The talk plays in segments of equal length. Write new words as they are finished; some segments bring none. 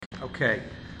Okay,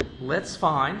 let's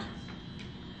find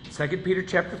 2 Peter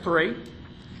chapter 3.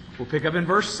 We'll pick up in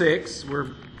verse 6.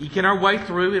 We're eking our way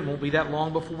through. It won't be that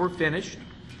long before we're finished.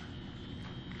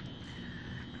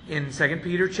 In 2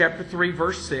 Peter chapter 3,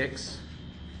 verse 6,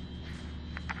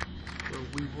 where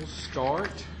we will start.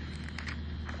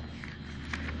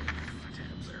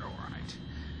 Tabs there, all right.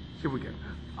 Here we go.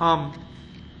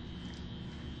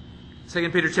 2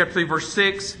 Peter chapter 3, verse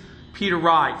 6, Peter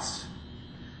writes,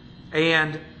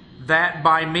 "And that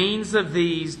by means of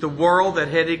these, the world that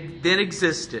had then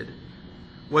existed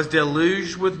was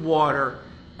deluged with water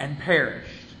and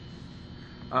perished."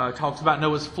 Talks about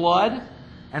Noah's flood.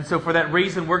 And so for that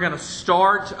reason, we're going to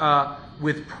start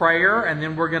with prayer, and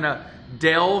then we're going to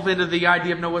delve into the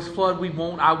idea of Noah's flood.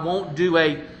 I won't do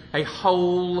a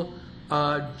whole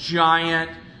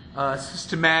giant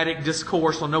systematic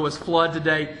discourse on Noah's flood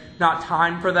today. Not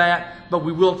time for that, but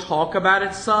we will talk about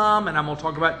it some, and I'm going to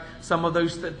talk about some of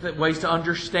those ways to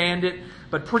understand it.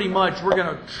 But pretty much, we're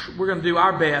going to do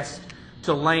our best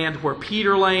to land where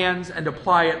Peter lands and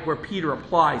apply it where Peter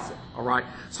applies it. All right.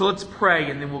 So let's pray,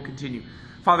 and then we'll continue.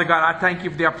 Father God, I thank you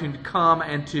for the opportunity to come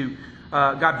and to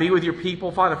God, be with your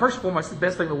people. Father, first and foremost, the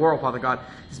best thing in the world, Father God,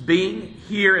 is being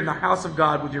here in the house of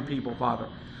God with your people, Father.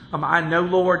 I know,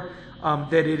 Lord,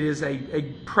 that it is a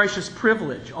precious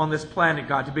privilege on this planet,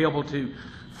 God, to be able to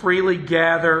freely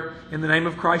gather in the name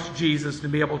of Christ Jesus, to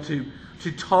be able to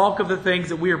talk of the things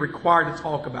that we are required to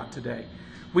talk about today.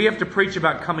 We have to preach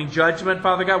about coming judgment,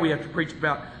 Father God. We have to preach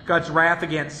about God's wrath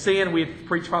against sin. We have to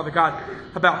preach, Father God,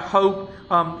 about hope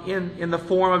in the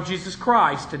form of Jesus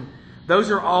Christ. And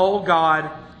those are all, God,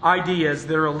 ideas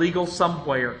that are illegal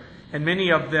somewhere. And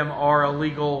many of them are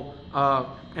illegal,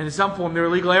 and in some form they're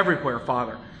illegal everywhere,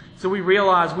 Father. So we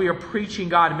realize we are preaching,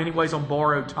 God, in many ways on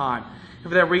borrowed time. And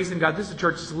for that reason, God, this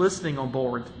church is listening on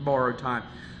borrowed time.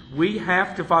 We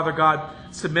have to, Father God,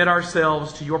 submit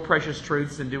ourselves to your precious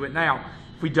truths and do it now.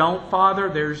 If we don't, Father,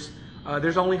 there's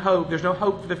only hope. There's no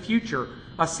hope for the future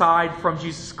aside from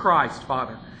Jesus Christ,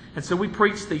 Father. And so we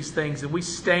preach these things, and we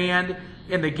stand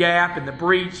in the gap, in the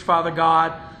breach, Father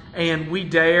God, and we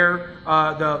dare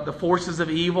the forces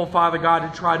of evil, Father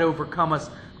God, to try to overcome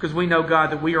us, because we know,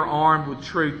 God, that we are armed with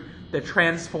truth that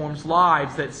transforms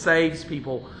lives, that saves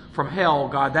people from hell,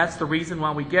 God. That's the reason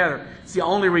why we gather. It's the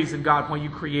only reason, God, why you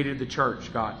created the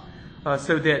church, God,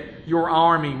 so that your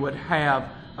army would have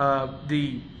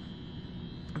the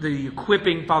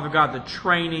equipping, Father God, the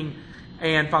training,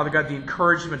 and, Father God, the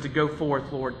encouragement to go forth,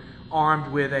 Lord,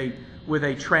 armed with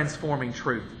a transforming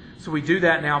truth. So we do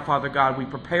that now, Father God. We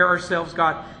prepare ourselves,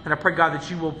 God, and I pray, God,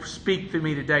 that you will speak through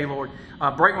me today, Lord.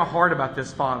 Break my heart about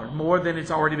this, Father, more than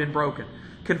it's already been broken.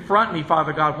 Confront me,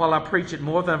 Father God, while I preach it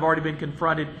more than I've already been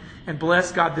confronted. And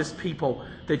bless, God, this people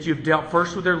that you've dealt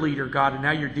first with their leader, God, and now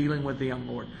you're dealing with them,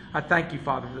 Lord. I thank you,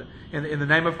 Father. In the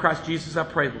name of Christ Jesus, I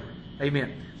pray, Lord.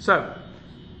 Amen. So,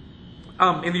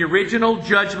 in the original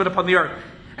judgment upon the earth,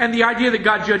 and the idea that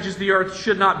God judges the earth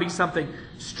should not be something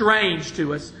strange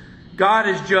to us. God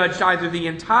has judged either the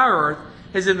entire earth,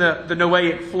 as in the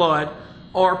Noahic flood,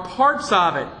 or parts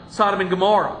of it, Sodom and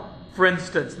Gomorrah, for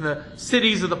instance, and the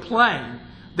cities of the plain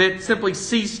that simply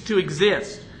ceased to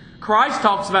exist. Christ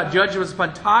talks about judgments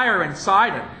upon Tyre and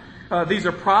Sidon. These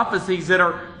are prophecies that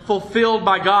are fulfilled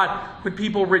by God when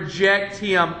people reject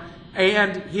Him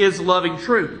and His loving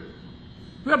truth.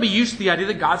 We've got to be used to the idea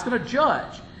that God's going to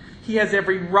judge. He has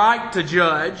every right to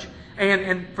judge,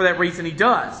 and for that reason He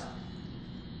does.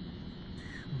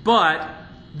 But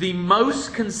the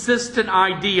most consistent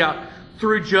idea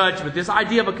through judgment, this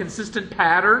idea of a consistent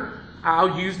pattern,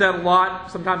 I'll use that a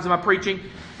lot sometimes in my preaching,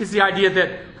 is the idea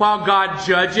that while God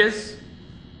judges,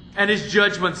 and His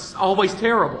judgment's always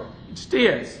terrible. It just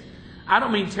is. I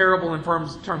don't mean terrible in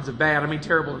terms of bad. I mean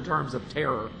terrible in terms of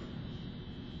terror.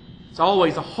 It's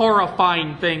always a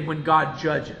horrifying thing when God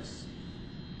judges.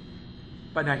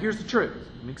 But now here's the truth.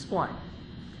 Let me explain.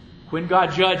 When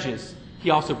God judges, He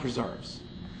also preserves.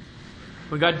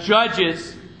 When God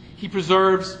judges, He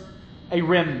preserves a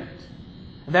remnant.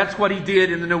 And that's what He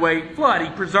did in the Noahic flood. He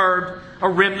preserved a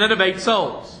remnant of 8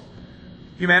 souls.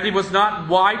 Humanity was not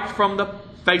wiped from the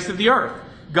face of the earth.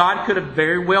 God could have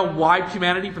very well wiped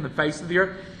humanity from the face of the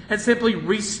earth and simply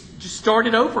just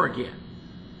started over again.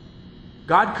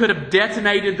 God could have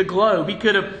detonated the globe. He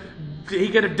could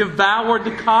have devoured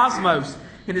the cosmos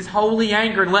in His holy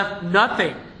anger and left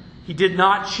nothing. He did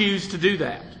not choose to do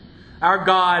that. Our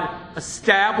God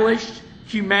established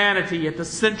humanity at the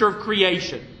center of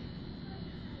creation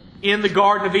in the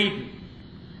Garden of Eden.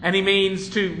 And He means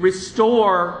to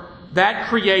restore that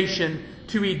creation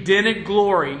to Edenic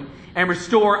glory and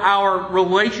restore our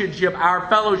relationship, our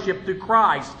fellowship through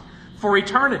Christ for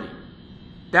eternity.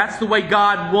 That's the way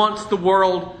God wants the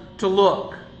world to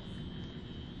look.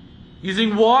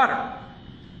 Using water.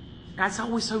 That's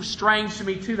always so strange to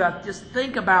me too, that I just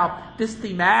think about this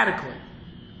thematically.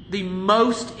 The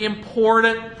most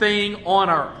important thing on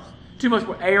earth. Two most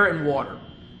important, air and water.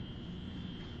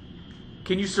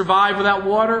 Can you survive without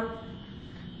water?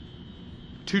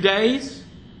 2 days?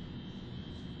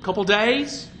 A couple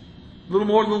days? A little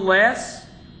more, a little less?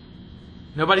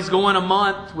 Nobody's going a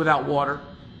month without water.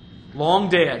 Long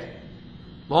dead.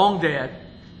 Long dead.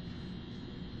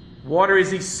 Water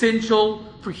is essential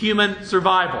for human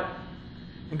survival.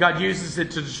 And God uses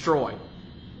it to destroy.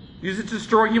 Uses it to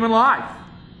destroy human life.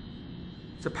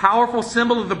 It's a powerful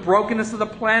symbol of the brokenness of the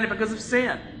planet because of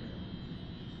sin.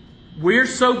 We're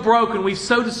so broken, we've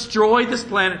so destroyed this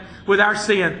planet with our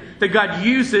sin, that God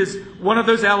uses one of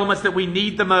those elements that we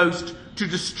need the most to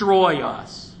destroy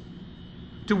us.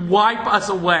 To wipe us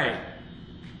away.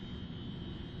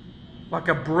 Like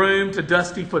a broom to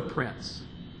dusty footprints.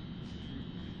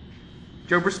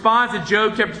 Job responds in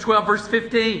Job chapter 12, verse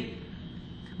 15,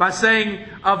 by saying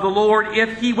of the Lord,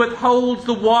 if He withholds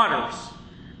the waters,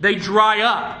 they dry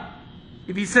up.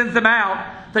 If He sends them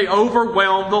out, they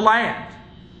overwhelm the land.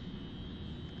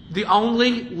 The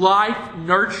only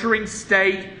life-nurturing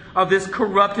state of this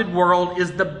corrupted world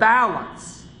is the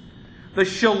balance. The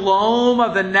shalom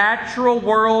of the natural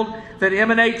world that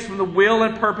emanates from the will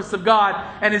and purpose of God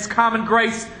and His common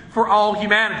grace for all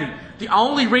humanity. The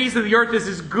only reason the earth is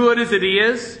as good as it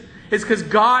is because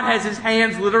God has His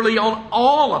hands literally on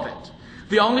all of it.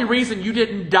 The only reason you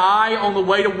didn't die on the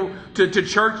way to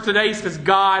church today is because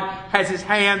God has His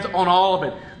hands on all of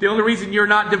it. The only reason you're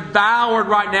not devoured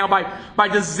right now by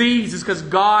disease is because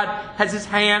God has His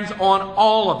hands on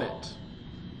all of it.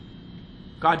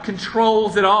 God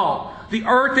controls it all. The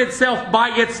earth itself,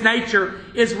 by its nature,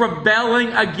 is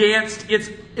rebelling against its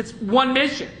one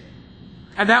mission.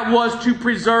 And that was to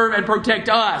preserve and protect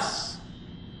us.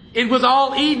 It was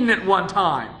all Eden at one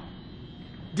time.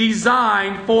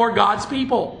 Designed for God's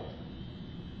people.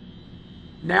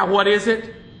 Now what is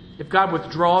it? If God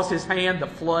withdraws His hand, the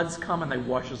floods come and they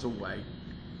wash us away.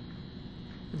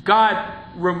 If God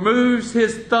removes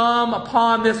His thumb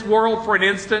upon this world for an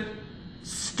instant,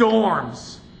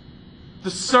 storms.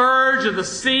 The surge of the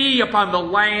sea upon the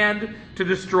land to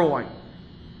destroy.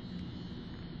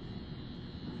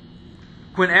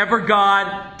 Whenever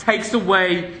God takes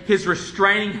away His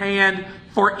restraining hand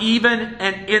for even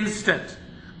an instant,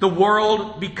 the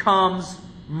world becomes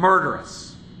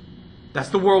murderous. That's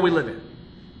the world we live in.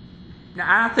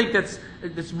 Now, I think that's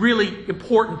really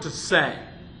important to say.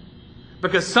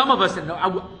 Because some of us,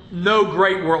 no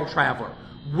great world traveler,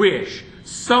 wish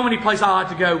so many places I like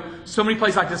to go, so many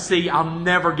places I like to see, I'll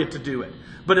never get to do it.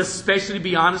 But especially, to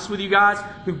be honest with you guys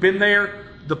who've been there,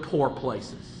 the poor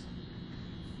places.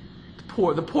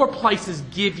 The poor places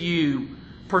give you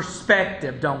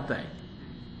perspective, don't they?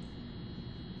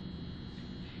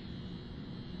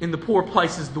 In the poor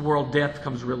places of the world, death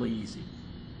comes really easy.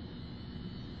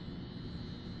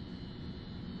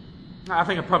 I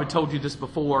think I probably told you this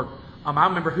before. I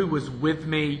remember who was with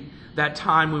me that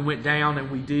time we went down and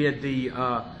we did the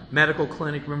medical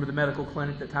clinic. Remember the medical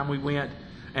clinic that time we went?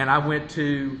 And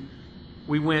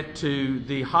we went to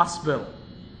the hospital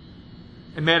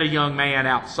and met a young man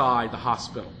outside the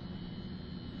hospital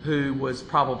who was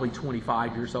probably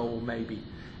 25 years old maybe.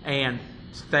 And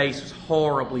his face was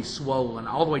horribly swollen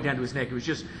all the way down to his neck.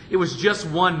 It was just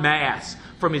one mass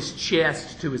from his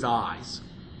chest to his eyes.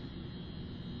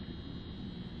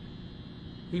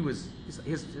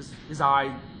 His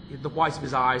eye, the whites of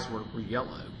his eyes were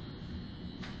yellow.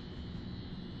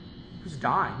 He was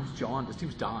dying. He was jaundiced. He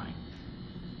was dying.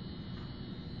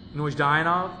 You know what he was dying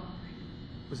of?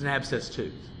 It was an abscess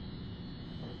tooth.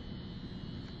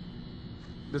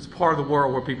 There's a part of the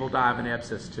world where people die of an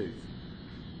abscess tooth.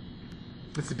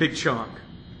 It's a big chunk.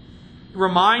 It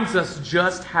reminds us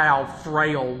just how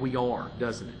frail we are,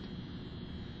 doesn't it?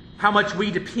 How much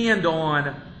we depend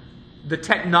on the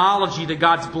technology that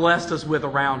God's blessed us with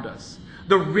around us.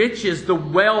 The riches, the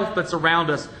wealth that's around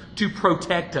us to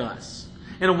protect us.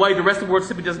 In a way, the rest of the world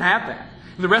simply doesn't have that.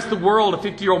 In the rest of the world, a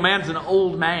 50-year-old man is an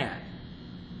old man.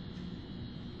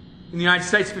 In the United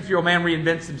States, a 50-year-old man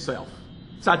reinvents himself.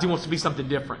 Decides he wants to be something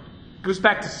different. Goes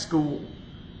back to school.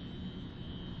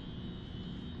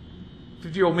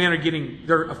 50-year-old men are getting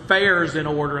their affairs in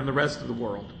order in the rest of the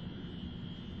world.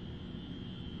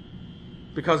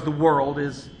 Because the world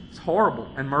is horrible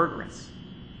and murderous.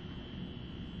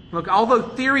 Look, although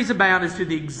theories abound as to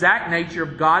the exact nature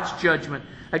of God's judgment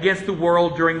against the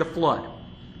world during the flood,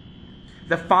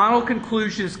 the final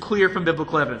conclusion is clear from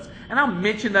biblical evidence. And I'll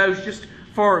mention those just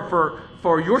for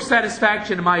your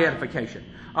satisfaction and my edification.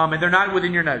 and they're not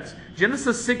within your notes.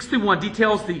 Genesis 6-1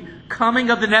 details the coming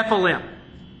of the Nephilim.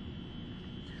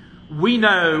 We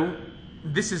know,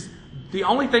 this is the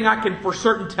only thing I can for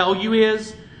certain tell you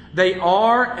is, they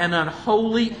are an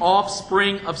unholy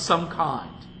offspring of some kind.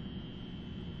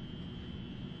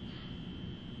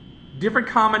 Different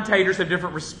commentators have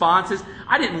different responses.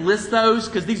 I didn't list those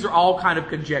because these are all kind of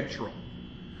conjectural.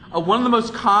 One of the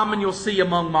most common you'll see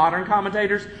among modern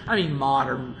commentators, I mean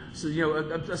modern, so,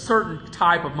 a certain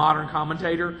type of modern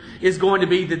commentator is going to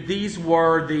be that these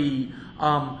were the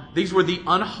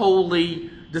unholy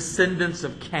descendants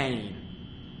of Cain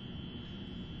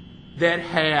that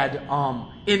had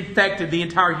infected the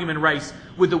entire human race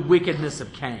with the wickedness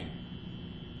of Cain.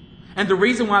 And the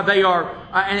reason why they are,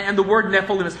 and the word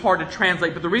Nephilim is hard to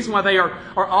translate, but the reason why they are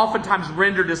oftentimes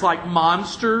rendered as like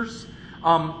monsters,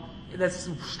 that's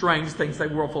a strange thing to say,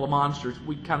 world full of monsters.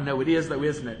 We kind of know it is, though,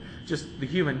 isn't it? Just the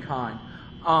humankind.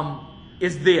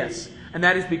 Is this. And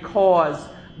that is because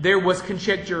there was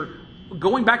conjecture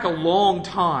going back a long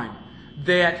time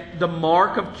that the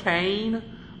mark of Cain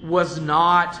was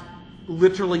not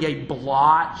literally a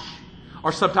blotch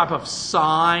or some type of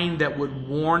sign that would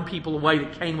warn people away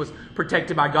that Cain was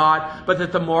protected by God, but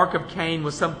that the mark of Cain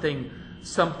was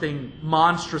something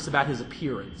monstrous about his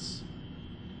appearance.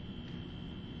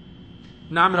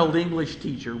 Now, I'm an old English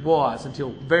teacher, was until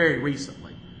very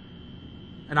recently.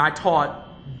 And I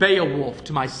taught Beowulf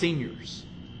to my seniors.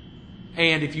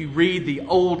 And if you read the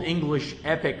Old English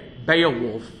epic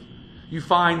Beowulf, you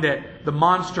find that the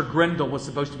monster Grendel was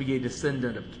supposed to be a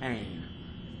descendant of Cain.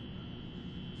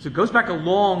 So it goes back a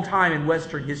long time in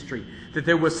Western history that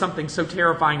there was something so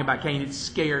terrifying about Cain it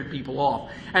scared people off.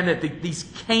 And that these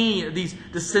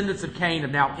descendants of Cain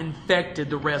have now infected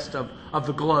the rest of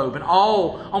the globe. And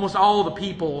almost all the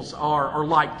peoples are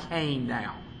like Cain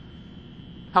now.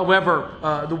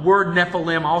 However, the word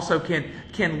Nephilim also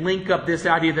can link up this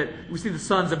idea that we see the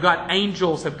sons of God,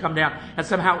 angels have come down and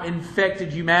somehow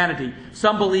infected humanity.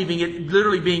 Some believing it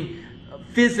literally being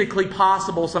physically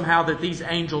possible somehow that these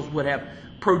angels would have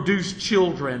produced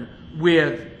children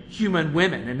with human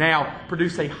women and now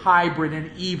produce a hybrid and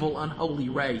evil, unholy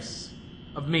race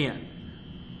of men.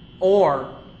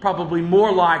 Or, probably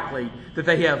more likely, that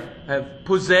they have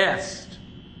possessed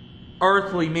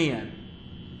earthly men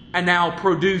and now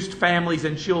produced families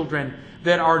and children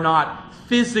that are not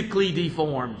physically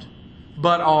deformed,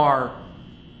 but are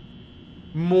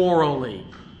morally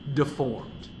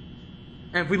deformed.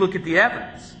 And if we look at the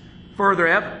evidence, further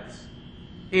evidence,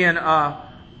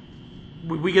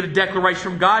 we get a declaration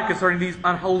from God concerning these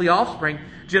unholy offspring.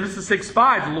 Genesis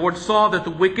 6:5, the Lord saw that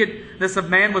the wickedness of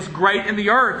man was great in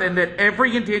the earth, and that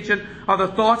every intention of the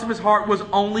thoughts of his heart was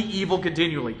only evil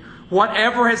continually.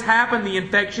 Whatever has happened, the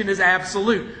infection is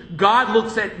absolute. God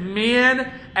looks at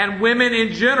men and women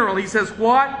in general. He says,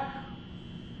 what?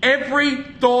 Every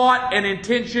thought and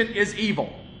intention is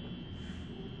evil.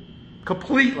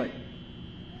 Completely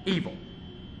evil.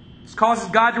 This causes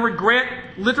God to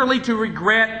literally to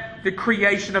regret the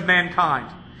creation of mankind.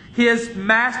 His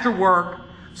masterwork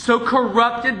so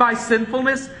corrupted by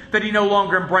sinfulness that He no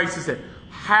longer embraces it.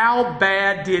 How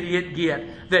bad did it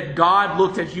get that God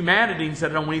looked at humanity and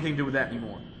said, I don't want anything to do with that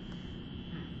anymore?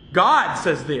 God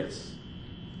says this.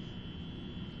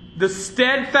 The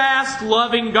steadfast,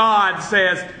 loving God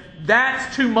says,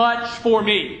 that's too much for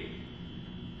me.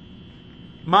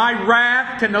 My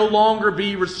wrath can no longer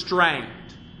be restrained.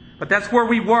 But that's where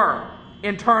we were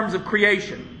in terms of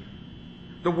creation.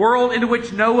 The world into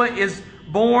which Noah is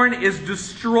born is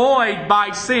destroyed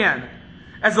by sin.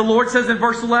 As the Lord says in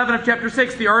verse 11 of chapter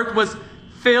 6, the earth was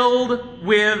filled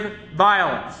with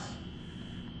violence.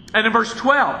 And in verse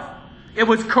 12, it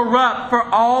was corrupt, for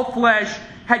all flesh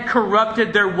had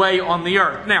corrupted their way on the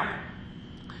earth. Now,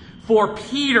 for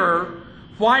Peter,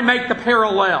 why make the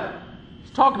parallel?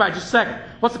 Let's talk about it just a second.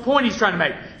 What's the point he's trying to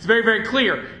make? It's very, very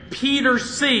clear. Peter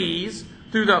sees,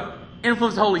 through the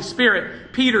influence of the Holy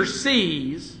Spirit, Peter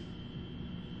sees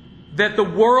that the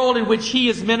world in which he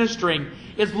is ministering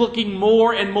is looking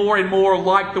more and more and more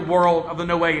like the world of the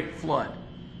Noahic flood.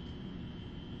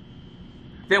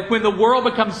 That when the world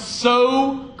becomes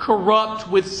so corrupt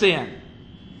with sin,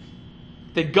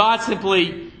 that God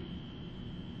simply,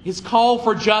 His call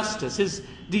for justice, His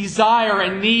desire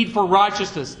and need for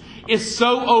righteousness is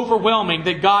so overwhelming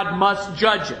that God must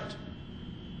judge it.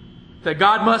 That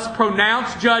God must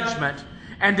pronounce judgment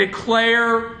and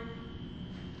declare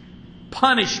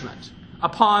punishment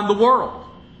upon the world.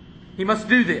 He must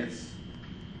do this.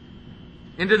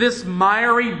 Into this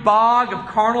miry bog of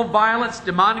carnal violence,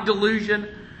 demonic delusion,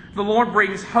 the Lord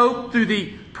brings hope through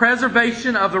the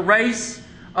preservation of the race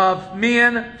of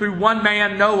men through one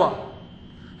man, Noah,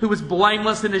 who was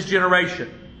blameless in his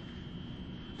generation.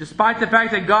 Despite the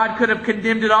fact that God could have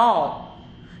condemned it all,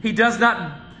 He does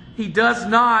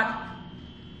not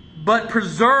but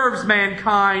preserves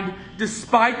mankind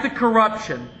despite the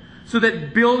corruption, so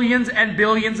that billions and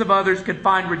billions of others could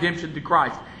find redemption through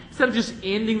Christ. Instead of just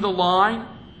ending the line,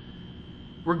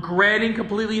 regretting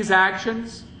completely His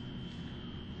actions,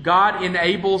 God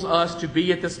enables us to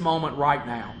be at this moment right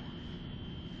now,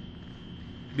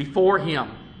 before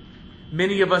Him.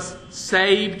 Many of us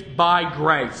saved by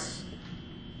grace,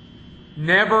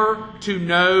 never to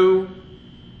know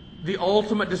the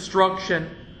ultimate destruction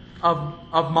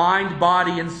of mind,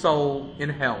 body, and soul in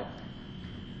hell.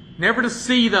 Never to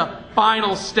see the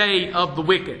final state of the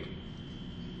wicked.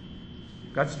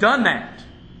 God's done that.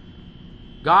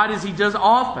 God, as He does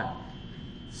often,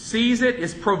 sees it,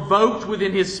 is provoked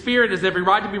within His Spirit, has every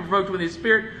right to be provoked within His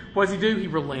Spirit. What does He do? He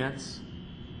relents.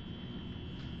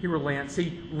 He relents.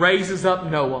 He raises up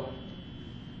Noah,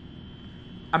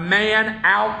 a man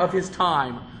out of his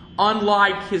time,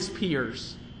 unlike his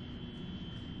peers,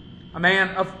 a man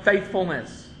of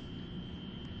faithfulness.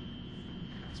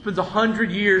 Spends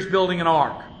 100 years building an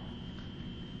ark.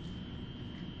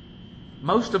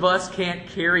 Most of us can't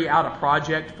carry out a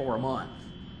project for a month.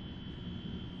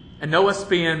 And Noah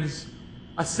spends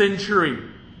a century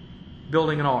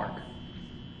building an ark.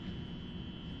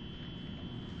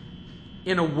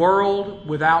 In a world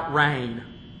without rain,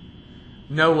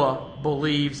 Noah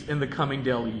believes in the coming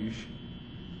deluge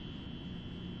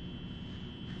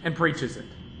and preaches it.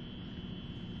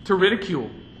 To ridicule.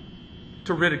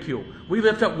 We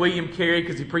lift up William Carey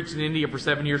because he preached in India for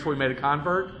 7 years before he made a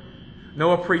convert.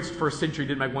 Noah preached for a century,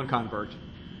 didn't make one convert.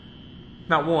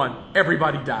 Not one.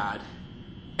 Everybody died.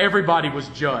 Everybody was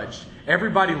judged.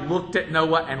 Everybody looked at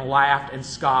Noah and laughed and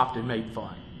scoffed and made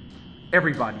fun.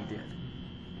 Everybody did.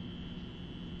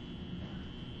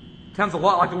 Sounds a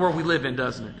lot like the world we live in,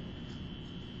 doesn't it?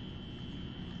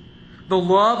 The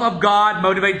love of God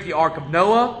motivated the ark of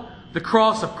Noah, the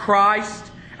cross of Christ,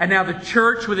 and now the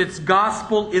church with its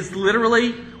gospel is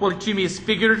literally, is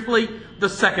figuratively, the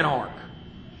second ark.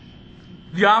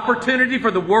 The opportunity for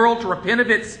the world to repent of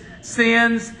its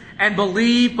sins and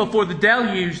believe before the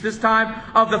deluge, this time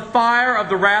of the fire of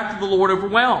the wrath of the Lord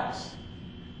overwhelms.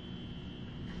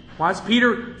 Why does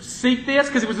Peter seek this?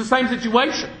 Because it was the same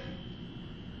situation.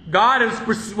 God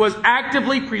was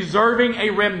actively preserving a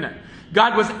remnant.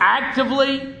 God was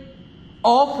actively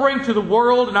offering to the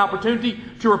world an opportunity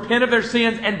to repent of their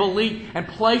sins and believe and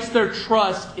place their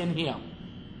trust in Him.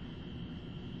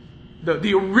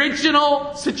 The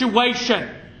original situation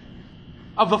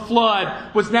of the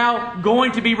flood was now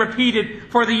going to be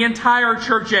repeated for the entire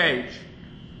church age.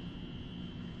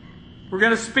 We're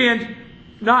going to spend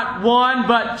not 1,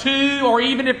 but 2, or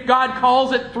even if God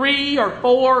calls it 3 or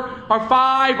 4 or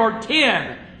 5 or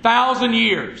 10,000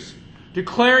 years,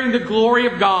 declaring the glory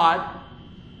of God,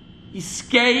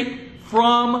 escape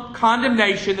from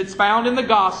condemnation that's found in the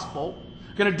gospel.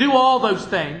 Going to do all those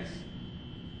things.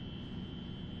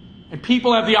 And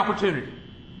people have the opportunity.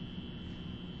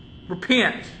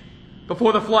 Repent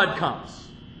before the flood comes.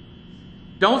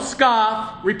 Don't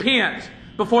scoff. Repent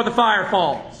before the fire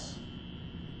falls.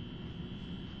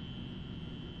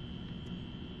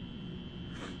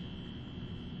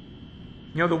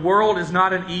 You know, the world is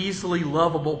not an easily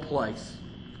lovable place.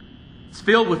 It's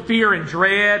filled with fear and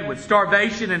dread, with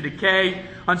starvation and decay,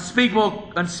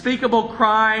 unspeakable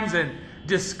crimes and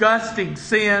disgusting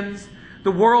sins.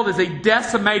 The world is a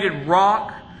decimated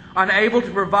rock, unable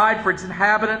to provide for its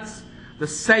inhabitants the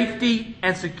safety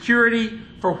and security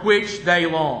for which they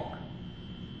long.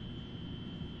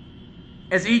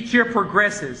 As each year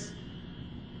progresses,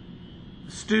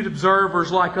 astute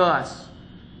observers like us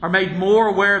are made more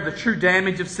aware of the true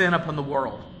damage of sin upon the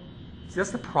world. See, that's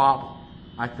the problem,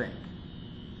 I think.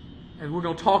 And we're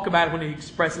going to talk about it when he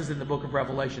expresses in the book of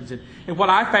Revelations. And what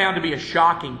I found to be a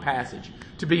shocking passage,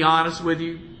 to be honest with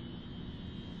you,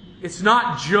 it's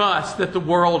not just that the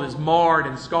world is marred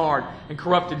and scarred and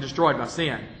corrupted and destroyed by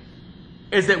sin.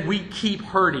 It's that we keep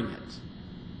hurting it.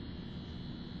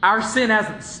 Our sin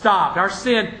hasn't stopped. Our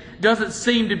sin doesn't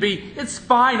seem to be, it's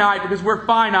finite because we're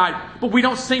finite, but we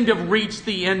don't seem to have reached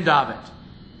the end of it.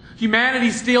 Humanity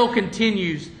still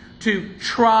continues to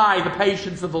try the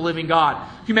patience of the living God.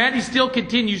 Humanity still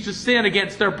continues to sin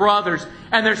against their brothers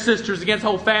and their sisters, against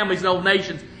whole families and whole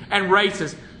nations and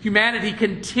races. Humanity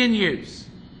continues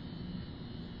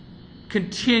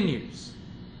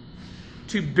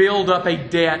to build up a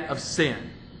debt of sin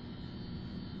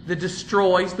that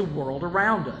destroys the world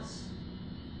around us.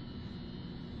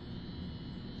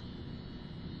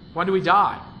 Why do we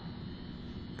die?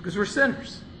 Because we're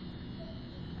sinners.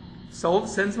 Soul that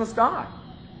sins must die.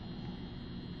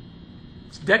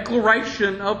 It's a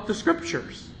declaration of the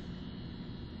Scriptures.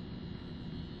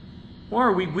 Why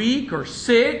are we weak or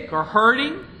sick or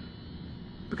hurting?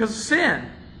 Because of sin.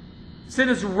 Sin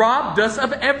has robbed us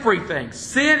of everything.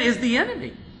 Sin is the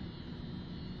enemy.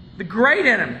 The great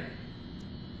enemy.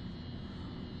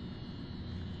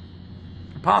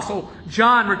 Apostle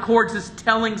John records this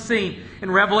telling scene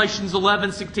in Revelations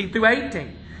 11:16 through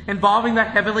 18, involving the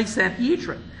heavenly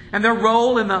Sanhedrin and their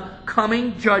role in the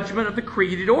coming judgment of the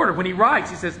created order. When he writes,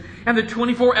 he says, "And the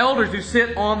 24 elders who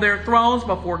sit on their thrones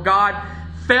before God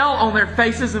fell on their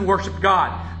faces and worshiped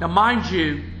God." Now mind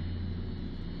you,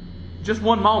 just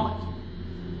one moment.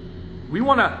 We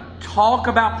want to talk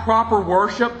about proper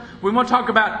worship. We want to talk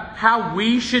about how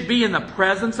we should be in the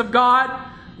presence of God.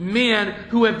 Men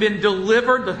who have been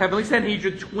delivered, the heavenly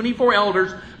Sanhedrin, 24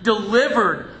 elders,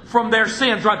 delivered from their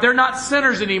sins, right? They're not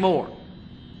sinners anymore.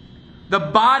 The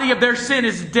body of their sin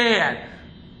is dead,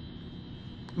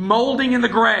 molding in the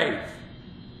grave.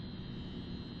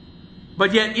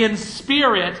 But yet in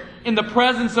spirit, in the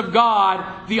presence of God,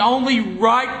 the only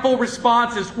rightful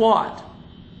response is what?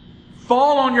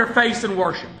 Fall on your face and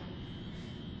worship.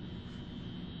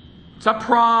 It's not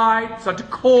pride, it's not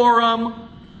decorum.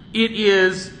 It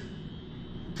is,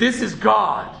 this is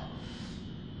God.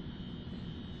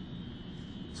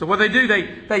 So what they do,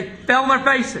 they fell on their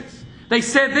faces. They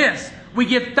said this, "We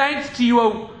give thanks to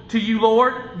you,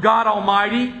 Lord, God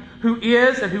Almighty, who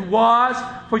is and who was,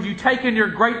 for you taken your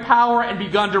great power and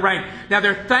begun to reign." Now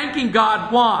they're thanking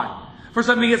God, why? For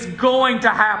something that's going to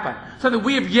happen. Something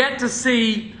we have yet to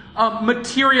see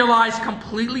materialize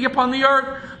completely upon the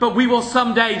earth, but we will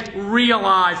someday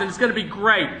realize, and it's going to be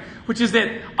great, which is that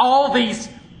all these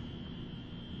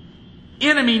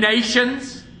enemy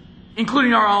nations,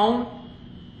 including our own,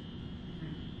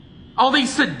 all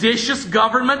these seditious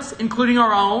governments, including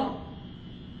our own,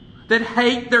 that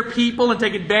hate their people and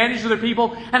take advantage of their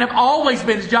people, and have always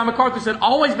been, as John MacArthur said,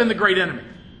 always been the great enemy.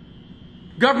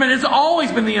 Government has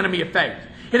always been the enemy of faith.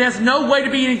 It has no way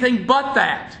to be anything but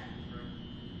that,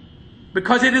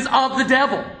 because it is of the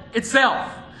devil itself.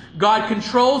 God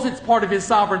controls, it's part of His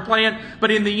sovereign plan,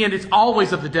 but in the end it's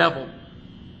always of the devil.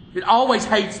 It always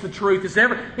hates the truth. It's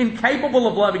never incapable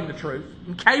of loving the truth.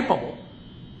 Incapable.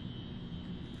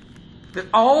 That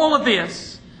all of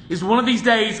this is one of these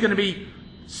days going to be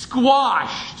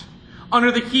squashed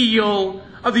under the heel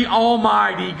of the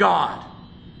Almighty God.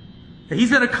 That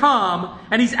He's going to come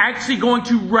and He's actually going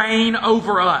to reign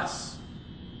over us.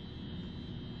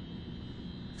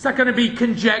 It's not going to be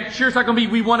conjecture. It's not going to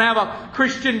be we want to have a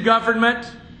Christian government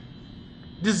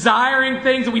desiring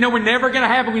things that we know we're never going to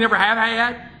have and we never have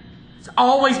had. It's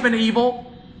always been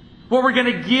evil. What we're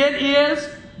going to get is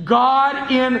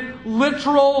God in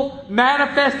literal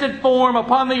manifested form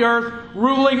upon the earth,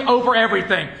 ruling over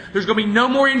everything. There's going to be no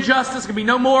more injustice. There's going to be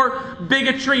no more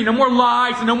bigotry, no more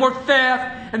lies, and no more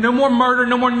theft, and no more murder,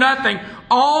 no more nothing.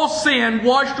 All sin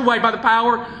washed away by the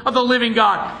power of the living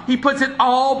God. He puts it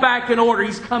all back in order.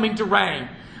 He's coming to reign.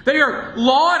 They are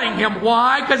lauding Him.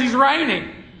 Why? Because He's reigning.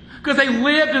 Because they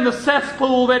lived in the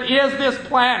cesspool that is this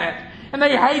planet. And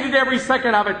they hated every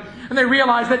second of it. And they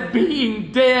realized that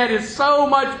being dead is so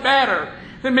much better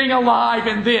than being alive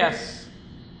in this.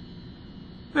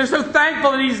 They're so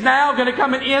thankful that He's now going to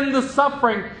come and end the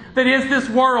suffering that is this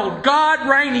world. God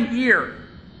reigning here.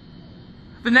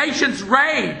 The nations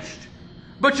raged,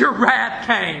 but your wrath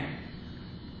came.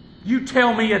 You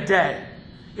tell me a day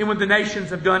in when the nations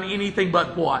have done anything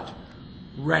but what?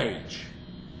 Rage.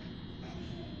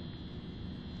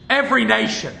 Every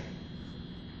nation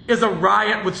is a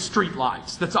riot with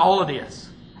streetlights. That's all it is.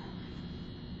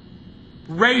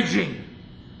 Raging,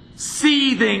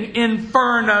 seething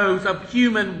infernos of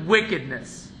human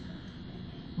wickedness.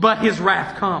 But His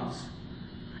wrath comes.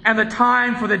 And the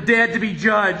time for the dead to be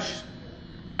judged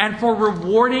and for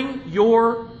rewarding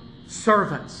your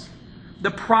servants,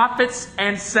 the prophets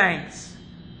and saints.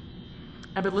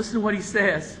 But listen to what He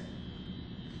says.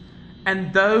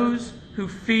 And those who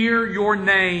fear your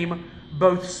name,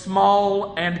 both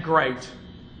small and great.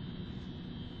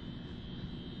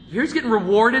 Who's getting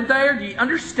rewarded there? Do you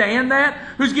understand that?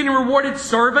 Who's getting rewarded?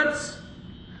 Servants,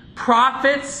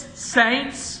 prophets,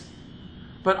 saints,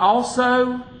 but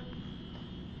also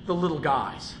the little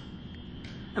guys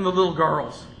and the little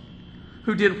girls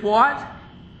who did what?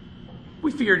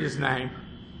 We feared His name.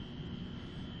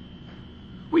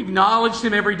 We acknowledged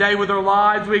Him every day with our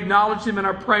lives. We acknowledged Him in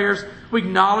our prayers. We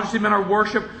acknowledged Him in our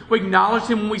worship. We acknowledged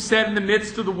Him when we sat in the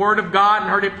midst of the Word of God and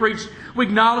heard it preached. We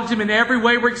acknowledged Him in every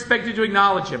way we're expected to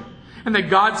acknowledge Him. And that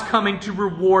God's coming to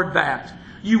reward that.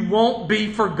 You won't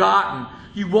be forgotten.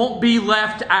 you won't be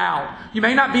left out. You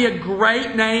may not be a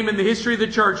great name in the history of the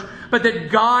church, but that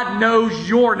God knows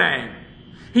your name.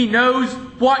 He knows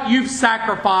what you've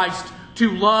sacrificed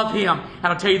to love Him. And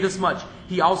I'll tell you this much.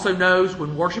 He also knows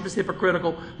when worship is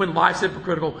hypocritical, when life's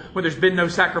hypocritical, when there's been no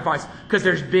sacrifice, because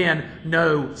there's been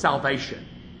no salvation.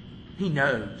 He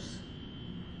knows.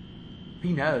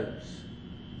 He knows.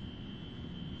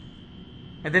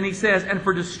 And then he says, and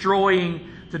for destroying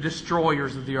the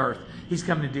destroyers of the earth. He's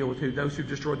coming to deal with who? Those who've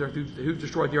destroyed the earth. Who've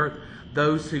destroyed the earth?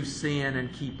 Those who sin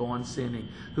and keep on sinning.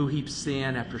 Who heap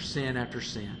sin after sin after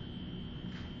sin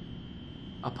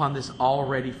upon this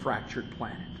already fractured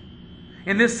planet.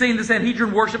 In this scene, the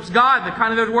Sanhedrin worships God. The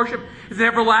kind of their worship is an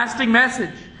everlasting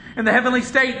message. In the heavenly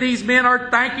state, these men are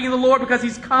thanking the Lord because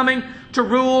He's coming to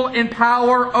rule in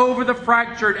power over the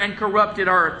fractured and corrupted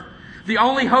earth. The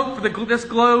only hope for this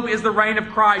globe is the reign of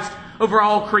Christ over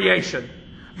all creation.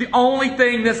 The only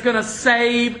thing that's going to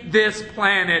save this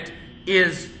planet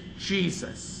is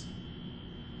Jesus.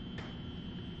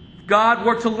 If God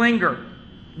were to linger,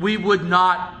 we would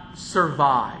not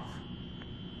survive.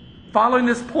 Following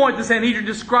this point, the Sanhedrin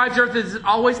describes earth as it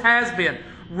always has been.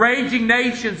 Raging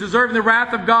nations deserving the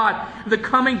wrath of God. The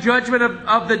coming judgment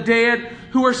of the dead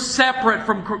who are separate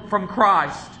from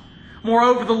Christ.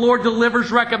 Moreover, the Lord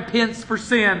delivers recompense for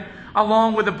sin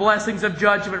along with the blessings of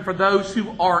judgment for those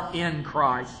who are in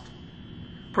Christ.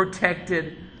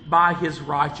 Protected by His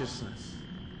righteousness.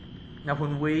 Now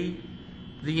when we,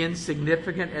 the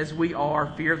insignificant as we are,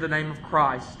 fear the name of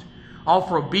Christ,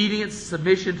 offer obedience,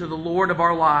 submission to the Lord of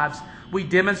our lives, we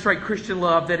demonstrate Christian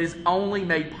love that is only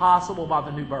made possible by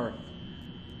the new birth.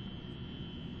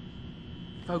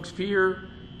 Folks, fear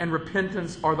and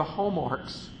repentance are the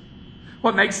hallmarks.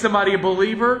 What makes somebody a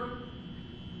believer?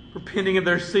 Repenting of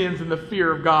their sins and the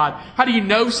fear of God. How do you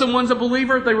know someone's a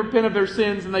believer? They repent of their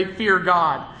sins and they fear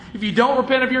God. If you don't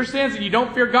repent of your sins and you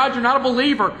don't fear God, you're not a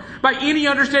believer by any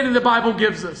understanding the Bible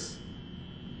gives us.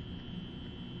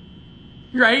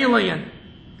 You're alien,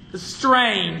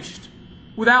 estranged,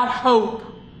 without hope,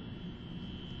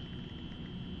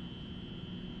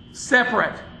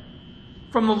 separate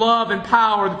from the love and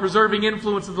power, the preserving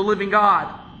influence of the living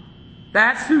God.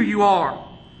 That's who you are.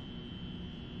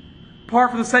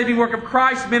 Apart from the saving work of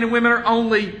Christ, men and women are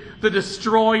only the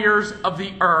destroyers of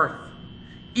the earth.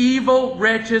 Evil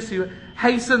wretches who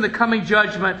hasten the coming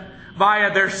judgment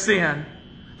via their sin.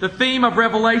 The theme of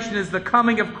Revelation is the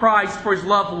coming of Christ for His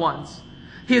loved ones.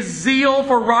 His zeal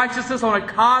for righteousness on a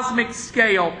cosmic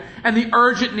scale, and the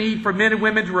urgent need for men and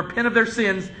women to repent of their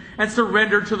sins and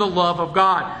surrender to the love of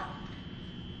God.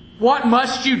 What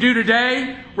must you do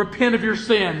today? Repent of your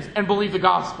sins and believe the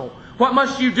gospel. What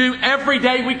must you do every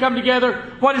day we come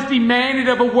together? What is demanded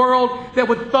of a world that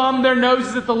would thumb their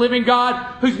noses at the living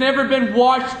God, who's never been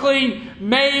washed clean,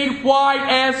 made white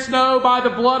as snow by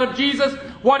the blood of Jesus?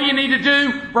 What do you need to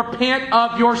do? Repent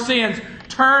of your sins.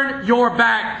 Turn your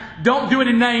back. Don't do it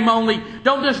in name only.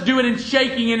 Don't just do it in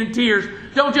shaking and in tears.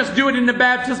 Don't just do it in the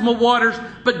baptismal waters,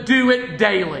 but do it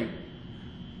daily.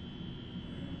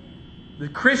 The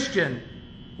Christian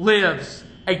lives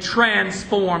a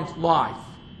transformed life.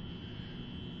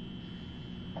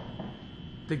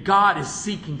 That God is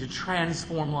seeking to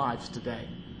transform lives today.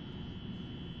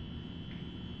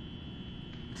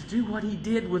 To do what He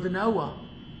did with Noah.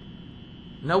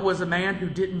 Noah was a man who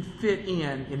didn't fit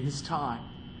in his time.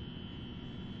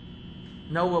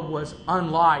 Noah was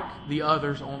unlike the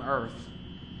others on earth.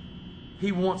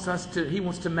 He wants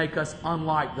to make us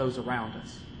unlike those around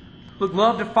us. Look,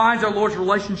 love defines our Lord's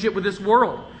relationship with this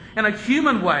world. In a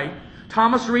human way,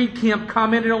 Thomas Reed Kemp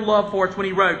commented on love for us when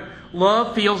he wrote,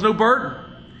 "Love feels no burden,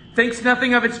 thinks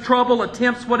nothing of its trouble,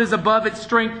 attempts what is above its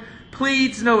strength,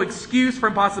 pleads no excuse for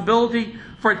impossibility,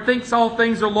 for it thinks all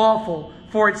things are lawful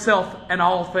for itself and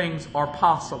all things are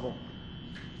possible."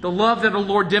 The love that the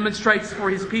Lord demonstrates for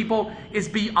His people is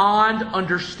beyond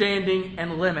understanding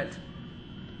and limit.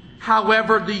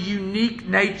 However, the unique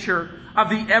nature of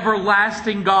the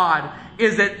everlasting God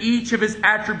is that each of His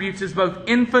attributes is both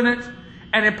infinite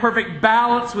and in perfect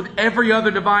balance with every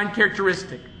other divine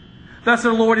characteristic. Thus,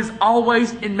 our Lord is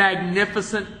always in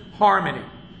magnificent harmony.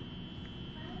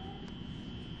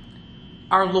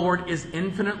 Our Lord is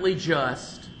infinitely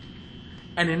just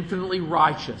and infinitely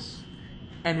righteous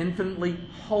and infinitely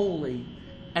holy,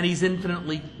 and He's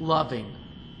infinitely loving.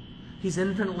 He's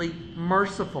infinitely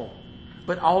merciful.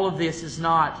 But all of this is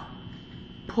not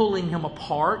pulling Him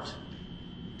apart,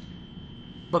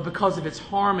 but because of its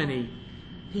harmony,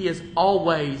 He is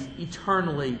always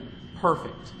eternally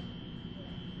perfect.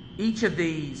 Each of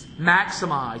these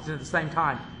maximized and at the same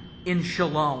time in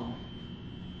shalom.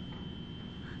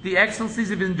 The excellencies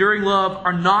of enduring love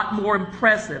are not more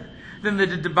impressive than the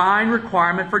divine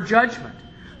requirement for judgment.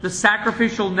 The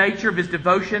sacrificial nature of his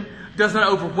devotion does not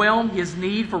overwhelm his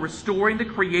need for restoring the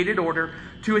created order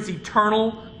to its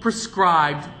eternal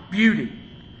prescribed beauty.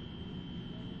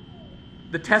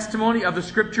 The testimony of the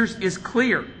Scriptures is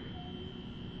clear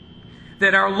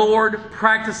that our Lord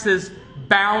practices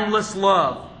boundless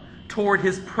love toward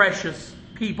his precious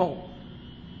people.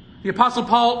 The Apostle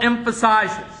Paul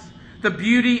emphasizes the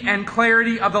beauty and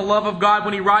clarity of the love of God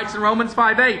when he writes in Romans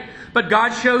 5:8, "But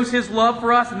God shows his love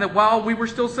for us, and that while we were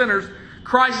still sinners,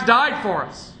 Christ died for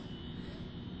us."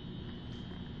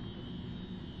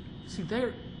 See,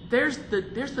 there's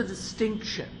the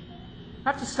distinction. I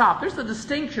have to stop. There's the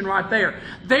distinction right there.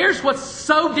 There's what's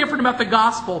so different about the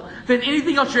gospel than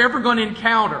anything else you're ever going to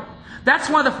encounter. That's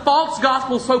why the false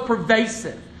gospel is so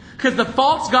pervasive. Because the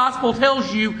false gospel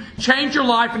tells you, change your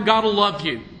life and God will love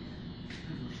you.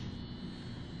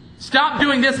 Stop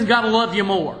doing this and God will love you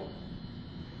more.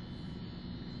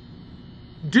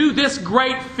 Do this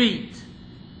great feat.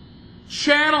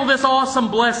 Channel this awesome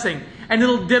blessing and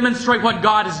it'll demonstrate what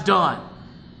God has done.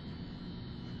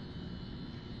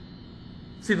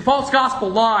 See, the false gospel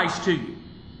lies to you.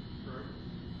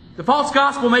 The false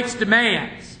gospel makes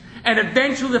demands. And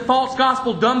eventually the false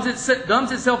gospel dumbs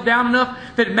itself down enough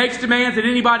that it makes demands that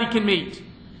anybody can meet.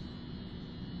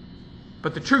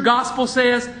 But the true gospel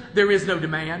says there is no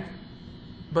demand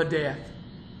but death.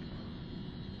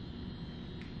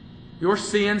 Your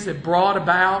sins have brought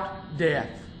about death.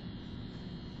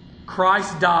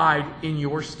 Christ died in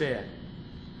your stead.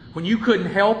 When you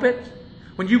couldn't help it,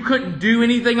 when you couldn't do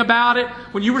anything about it,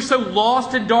 when you were so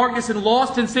lost in darkness and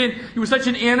lost in sin, you were such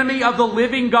an enemy of the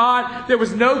living God, there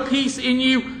was no peace in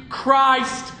you,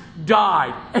 Christ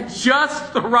died at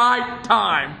just the right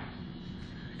time.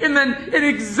 In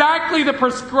exactly the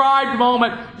prescribed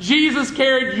moment, Jesus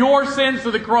carried your sins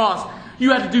to the cross.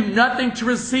 You had to do nothing to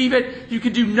receive it. You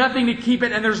could do nothing to keep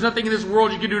it, and there's nothing in this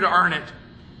world you can do to earn it.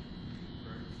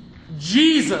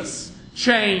 Jesus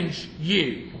changed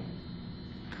you.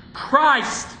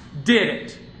 Christ did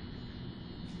it.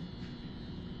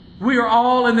 We are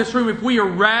all in this room. If we are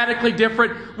radically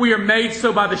different, we are made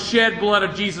so by the shed blood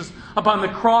of Jesus upon the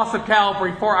cross of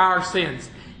Calvary for our sins.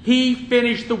 He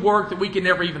finished the work that we can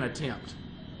never even attempt.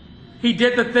 He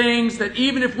did the things that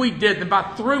even if we did them, if I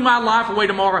threw my life away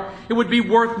tomorrow, it would be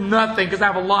worth nothing because I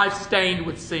have a life stained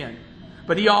with sin.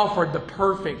 But He offered the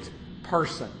perfect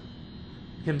person,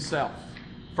 Himself,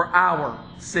 for our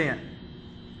sin.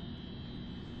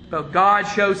 But God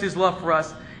shows His love for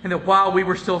us, and that while we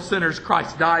were still sinners,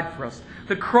 Christ died for us.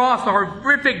 The cross, the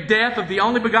horrific death of the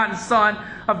only begotten Son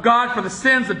of God for the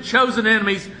sins of chosen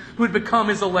enemies who had become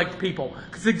His elect people.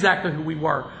 Because exactly who we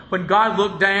were. When God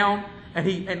looked down,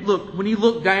 when He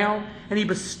looked down and He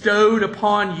bestowed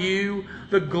upon you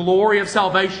the glory of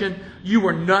salvation, you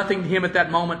were nothing to Him at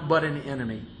that moment but an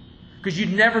enemy. Because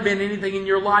you'd never been anything in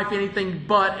your life, anything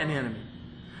but an enemy.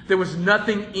 There was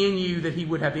nothing in you that He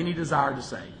would have any desire to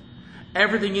save.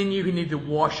 Everything in you He needed to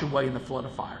wash away in the flood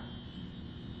of fire.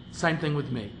 Same thing with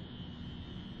me.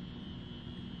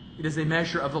 It is a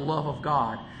measure of the love of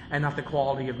God and not the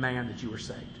quality of man that you are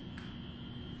saved.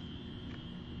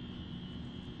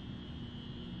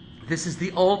 This is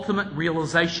the ultimate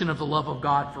realization of the love of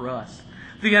God for us.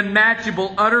 The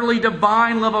unmatchable, utterly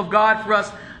divine love of God for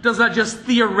us does not just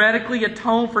theoretically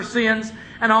atone for sins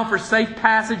and offer safe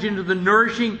passage into the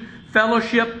nourishing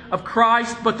fellowship of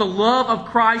Christ, but the love of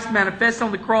Christ manifested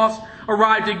on the cross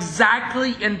arrived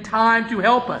exactly in time to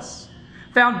help us.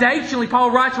 Foundationally,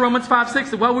 Paul writes in Romans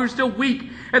 5:6 that while we were still weak,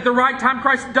 at the right time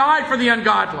Christ died for the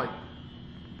ungodly,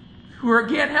 who are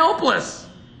again helpless.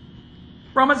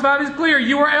 Romans 5 is clear.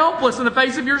 You are helpless in the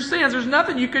face of your sins. There's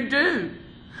nothing you could do.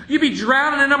 You'd be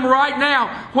drowning in them right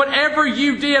now. Whatever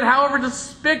you did, however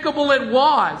despicable it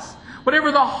was,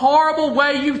 whatever the horrible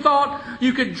way you thought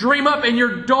you could dream up in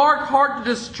your dark heart to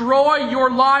destroy your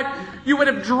life, you would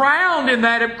have drowned in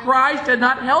that if Christ had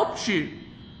not helped you.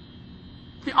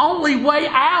 The only way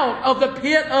out of the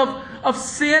pit of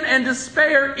sin and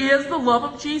despair is the love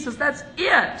of Jesus. That's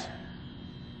it.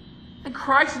 And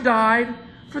Christ died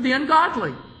for the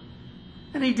ungodly.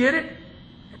 And He did it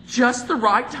at just the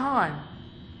right time.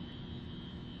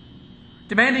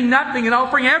 Demanding nothing and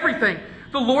offering everything,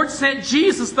 the Lord sent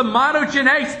Jesus, the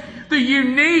monogenes, the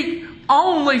unique,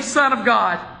 only Son of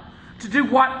God, to do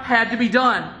what had to be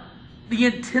done. The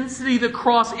intensity of the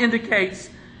cross indicates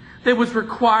that was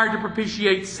required to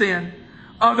propitiate sin.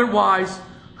 Otherwise,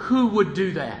 who would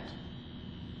do that?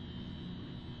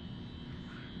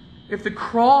 If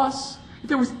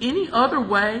there was any other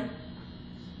way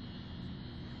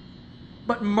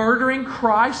but murdering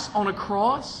Christ on a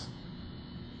cross,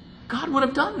 God would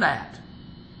have done that.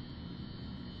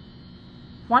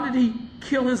 Why did he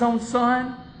kill his own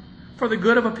son? For the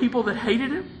good of a people that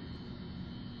hated him?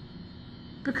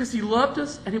 Because he loved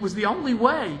us, and it was the only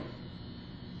way.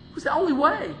 It was the only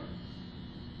way.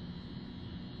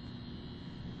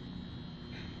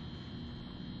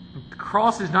 The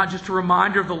cross is not just a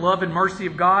reminder of the love and mercy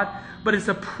of God, but it's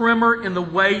a primer in the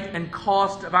weight and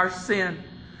cost of our sin.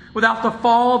 Without the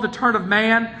fall, the turn of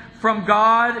man from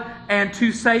God and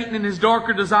to Satan and his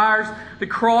darker desires, the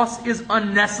cross is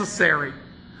unnecessary.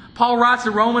 Paul writes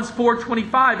in Romans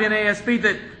 4:25 NASB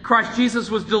that Christ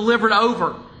Jesus was delivered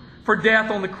over for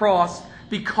death on the cross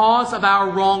because of our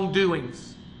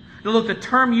wrongdoings. Now look, the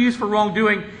term used for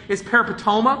wrongdoing is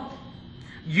peripatoma,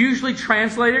 usually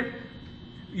translated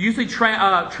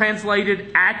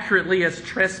accurately as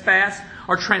trespass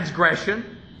or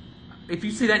transgression. If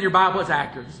you see that in your Bible, it's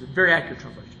accurate. It's a very accurate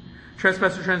translation.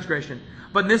 Trespass or transgression.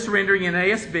 But in this rendering in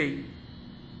ASB,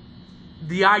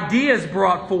 the idea is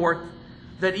brought forth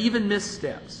that even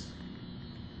missteps,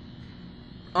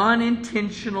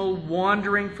 unintentional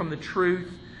wandering from the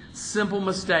truth, simple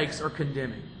mistakes are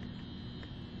condemning.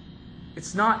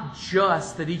 It's not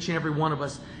just that each and every one of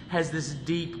us has this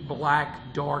deep,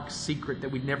 black, dark secret that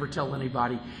we'd never tell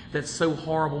anybody, that's so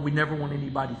horrible we never want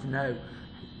anybody to know.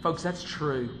 Folks, that's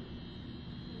true.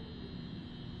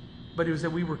 But it was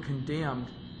that we were condemned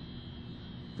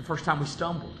the first time we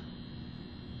stumbled.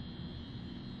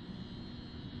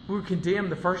 We were condemned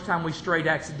the first time we strayed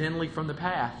accidentally from the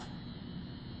path.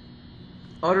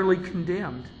 Utterly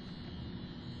condemned.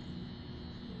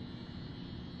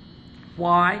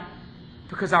 Why?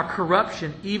 Because our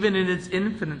corruption, even in its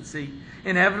infancy,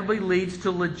 inevitably leads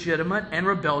to legitimate and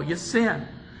rebellious sin.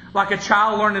 Like a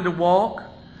child learning to walk,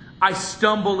 I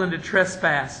stumble into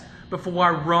trespass before I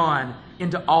run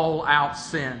into all-out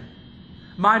sin.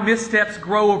 My missteps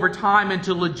grow over time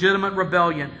into legitimate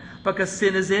rebellion because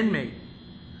sin is in me.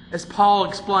 As Paul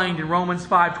explained in Romans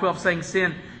 5:12, saying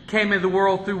sin came into the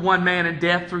world through one man and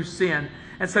death through sin.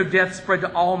 And so death spread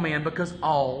to all men because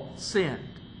all sinned.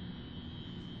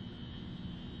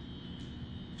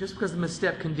 Just because the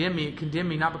misstep condemned me, it condemned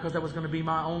me not because that was going to be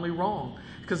my only wrong.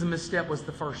 Because the misstep was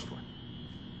the first one.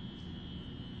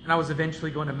 And I was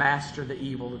eventually going to master the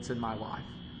evil that's in my life.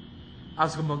 I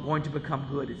was going to become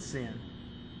good at sin.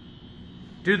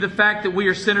 Due to the fact that we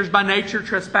are sinners by nature,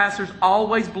 trespassers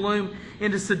always bloom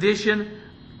into sedition.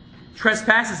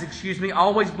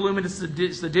 Always bloom into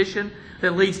sedition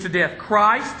that leads to death.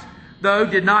 Christ, though,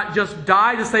 did not just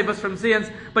die to save us from sins,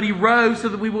 but He rose so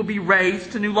that we will be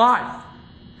raised to new life.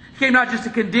 He came not just to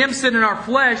condemn sin in our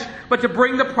flesh, but to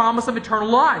bring the promise of eternal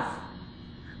life.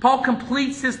 Paul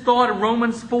completes his thought in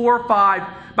Romans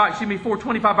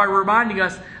 4:25 by reminding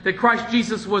us that Christ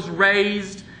Jesus was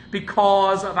raised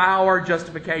because of our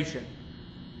justification.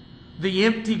 The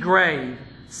empty grave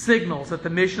signals that the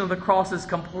mission of the cross is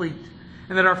complete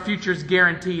and that our future is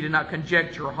guaranteed and not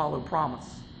conjecture or hollow promise.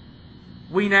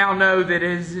 We now know that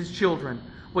as His children,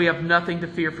 we have nothing to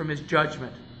fear from His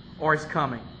judgment or His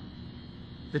coming.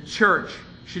 The church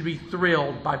should be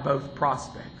thrilled by both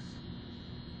prospects.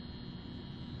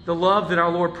 The love that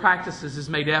our Lord practices is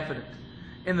made evident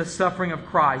in the suffering of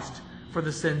Christ for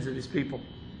the sins of His people.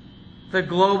 The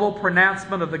global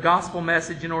pronouncement of the gospel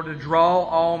message in order to draw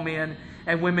all men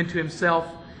and women to Himself,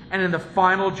 and in the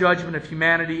final judgment of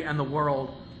humanity and the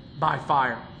world by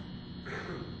fire.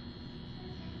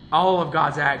 All of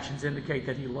God's actions indicate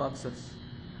that He loves us.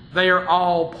 They are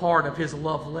all part of His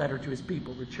love letter to His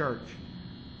people, the church.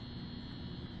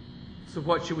 So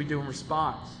what should we do in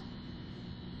response?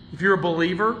 If you're a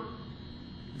believer,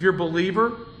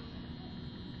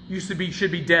 you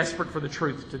should be desperate for the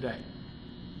truth today.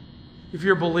 If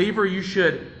you're a believer, you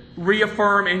should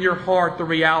reaffirm in your heart the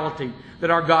reality that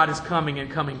our God is coming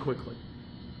and coming quickly.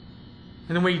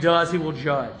 And then when He does, He will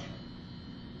judge.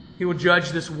 He will judge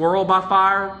this world by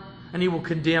fire, and He will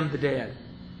condemn the dead.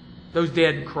 Those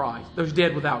dead in Christ, those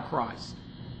dead without Christ.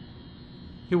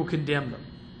 He will condemn them.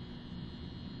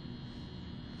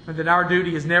 And that our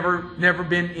duty has never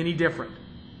been any different.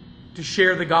 To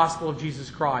share the gospel of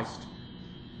Jesus Christ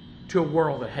to a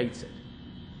world that hates it.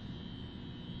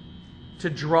 To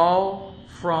draw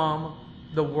from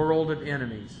the world of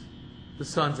enemies the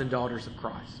sons and daughters of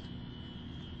Christ.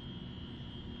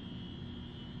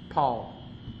 Paul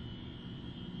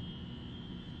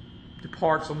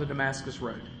departs on the Damascus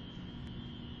road,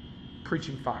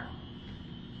 preaching fire,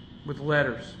 with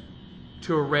letters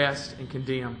to arrest and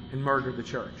condemn and murder the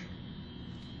church.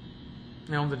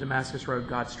 Now on the Damascus road,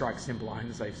 God strikes him blind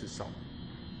and saves his soul.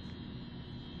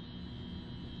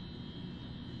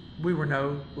 We were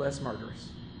no less murderous,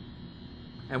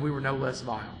 and we were no less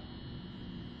vile.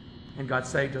 And God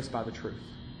saved us by the truth.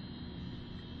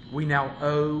 we now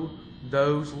owe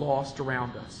those lost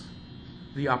around us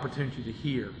the opportunity to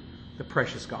hear the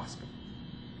precious gospel.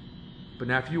 But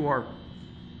now if you are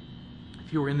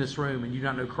in this room and you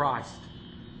don't know Christ,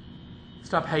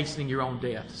 stop hastening your own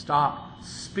death. Stop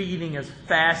speeding as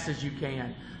fast as you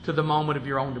can to the moment of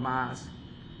your own demise.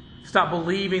 Stop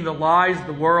believing the lies of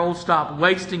the world. Stop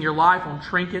wasting your life on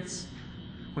trinkets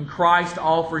when Christ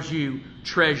offers you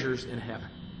treasures in heaven.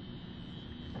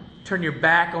 Turn your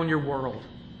back on your world,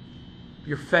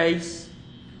 your face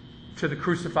to the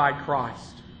crucified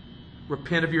Christ.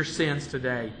 Repent of your sins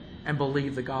today and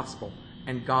believe the gospel,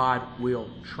 and God will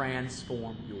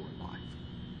transform your life.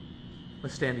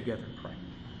 Let's stand together and pray.